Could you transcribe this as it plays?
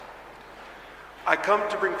I come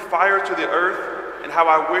to bring fire to the earth, and how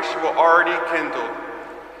I wish it were already kindled.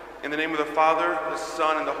 In the name of the Father, the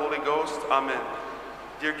Son, and the Holy Ghost, Amen.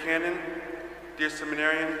 Dear Canon, dear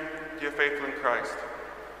Seminarian, dear faithful in Christ,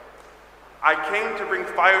 I came to bring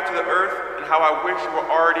fire to the earth, and how I wish it were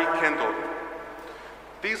already kindled.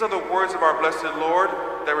 These are the words of our blessed Lord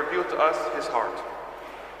that reveal to us his heart.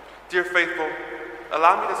 Dear faithful,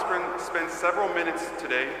 allow me to spend several minutes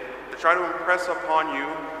today to try to impress upon you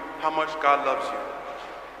how much God loves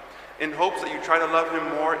you, in hopes that you try to love him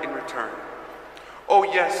more in return. Oh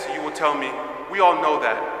yes, you will tell me, we all know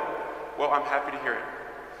that. Well, I'm happy to hear it.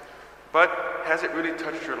 But has it really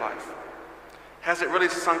touched your life? Has it really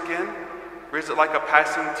sunk in, or is it like a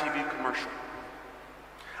passing TV commercial?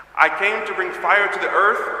 I came to bring fire to the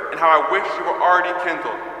earth, and how I wish you were already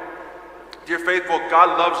kindled. Dear faithful,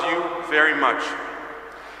 God loves you very much.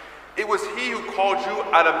 It was he who called you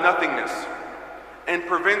out of nothingness and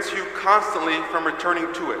prevents you constantly from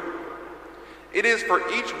returning to it. It is for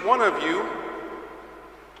each one of you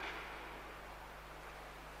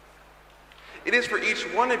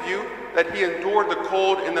that he endured the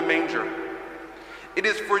cold in the manger. It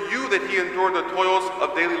is for you that he endured the toils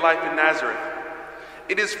of daily life in Nazareth.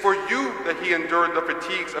 It is for you that he endured the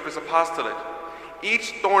fatigues of his apostolate,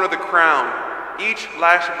 each thorn of the crown, each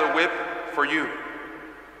lash of the whip for you.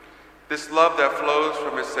 This love that flows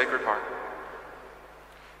from his sacred heart.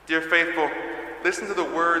 Dear faithful, listen to the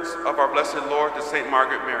words of our blessed Lord to Saint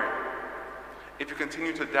Margaret Mary. If you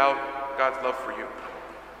continue to doubt God's love for you,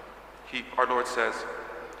 our Lord says,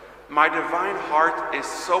 "My divine heart is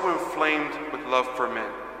so inflamed with love for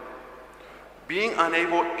men. Being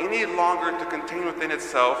unable any longer to contain within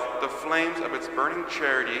itself the flames of its burning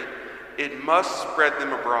charity, it must spread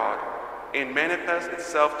them abroad and manifest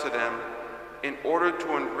itself to them in order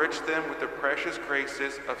to enrich them with the precious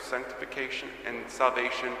graces of sanctification and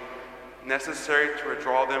salvation necessary to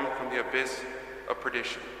withdraw them from the abyss of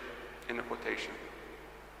perdition." In the quotation.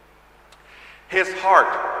 His heart,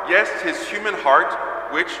 yes, his human heart,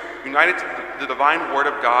 which, united to the divine word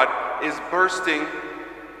of God, is bursting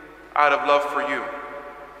out of love for you.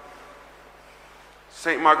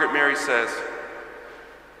 Saint Margaret Mary says,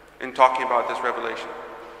 in talking about this revelation,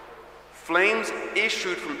 "Flames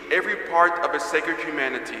issued from every part of his sacred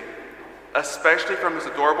humanity, especially from his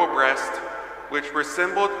adorable breast, which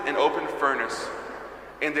resembled an open furnace,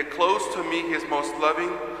 and it closed to me his most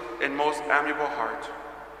loving and most amiable heart,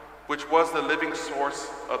 which was the living source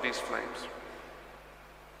of these flames."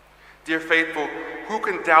 Dear faithful, who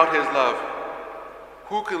can doubt his love?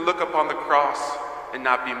 Who can look upon the cross and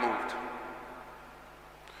not be moved?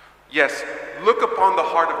 Yes, look upon the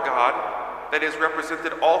heart of God that is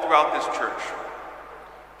represented all throughout this church,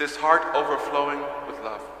 this heart overflowing with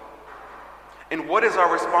love. And what is our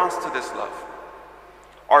response to this love?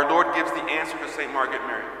 Our Lord gives the answer to Saint Margaret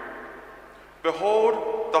Mary.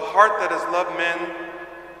 "Behold, the heart that has loved men,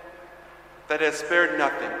 that has spared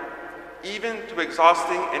nothing, even to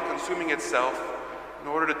exhausting and consuming itself, in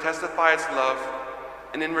order to testify its love,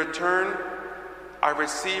 and in return I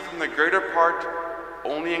receive from the greater part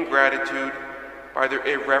only ingratitude by their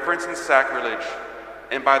irreverence and sacrilege,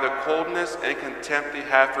 and by the coldness and contempt they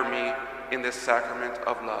have for me in this sacrament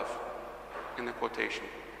of love." In the quotation.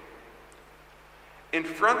 In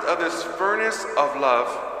front of this furnace of love,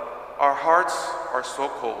 our hearts are so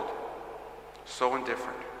cold, so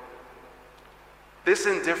indifferent. This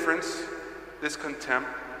indifference, this contempt,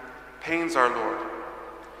 pains our Lord.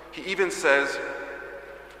 He even says,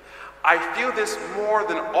 "I feel this more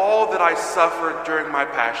than all that I suffered during my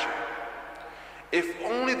passion. If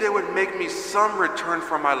only they would make me some return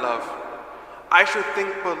for my love, I should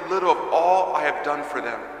think but little of all I have done for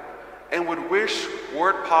them, and would wish,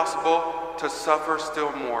 were it possible, to suffer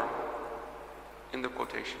still more." In the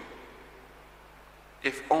quotation.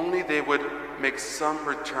 If only they would make some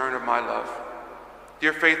return of my love.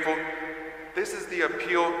 Dear faithful, this is the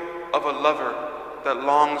appeal of a lover that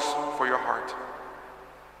longs for your heart.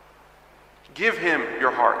 Give him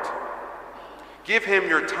your heart. Give him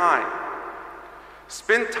your time.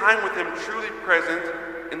 Spend time with him truly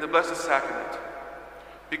present in the Blessed Sacrament,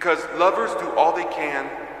 because lovers do all they can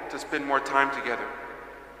to spend more time together.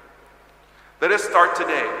 Let us start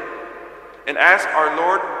today and ask our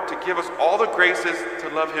Lord to give us all the graces to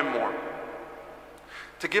love him more,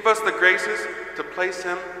 to give us the graces to place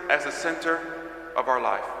him as the center of our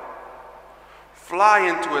life. Fly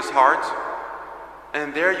into his heart,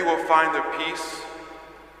 and there you will find the peace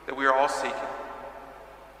that we are all seeking.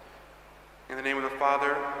 In the name of the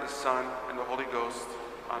Father, the Son, and the Holy Ghost,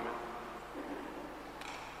 Amen.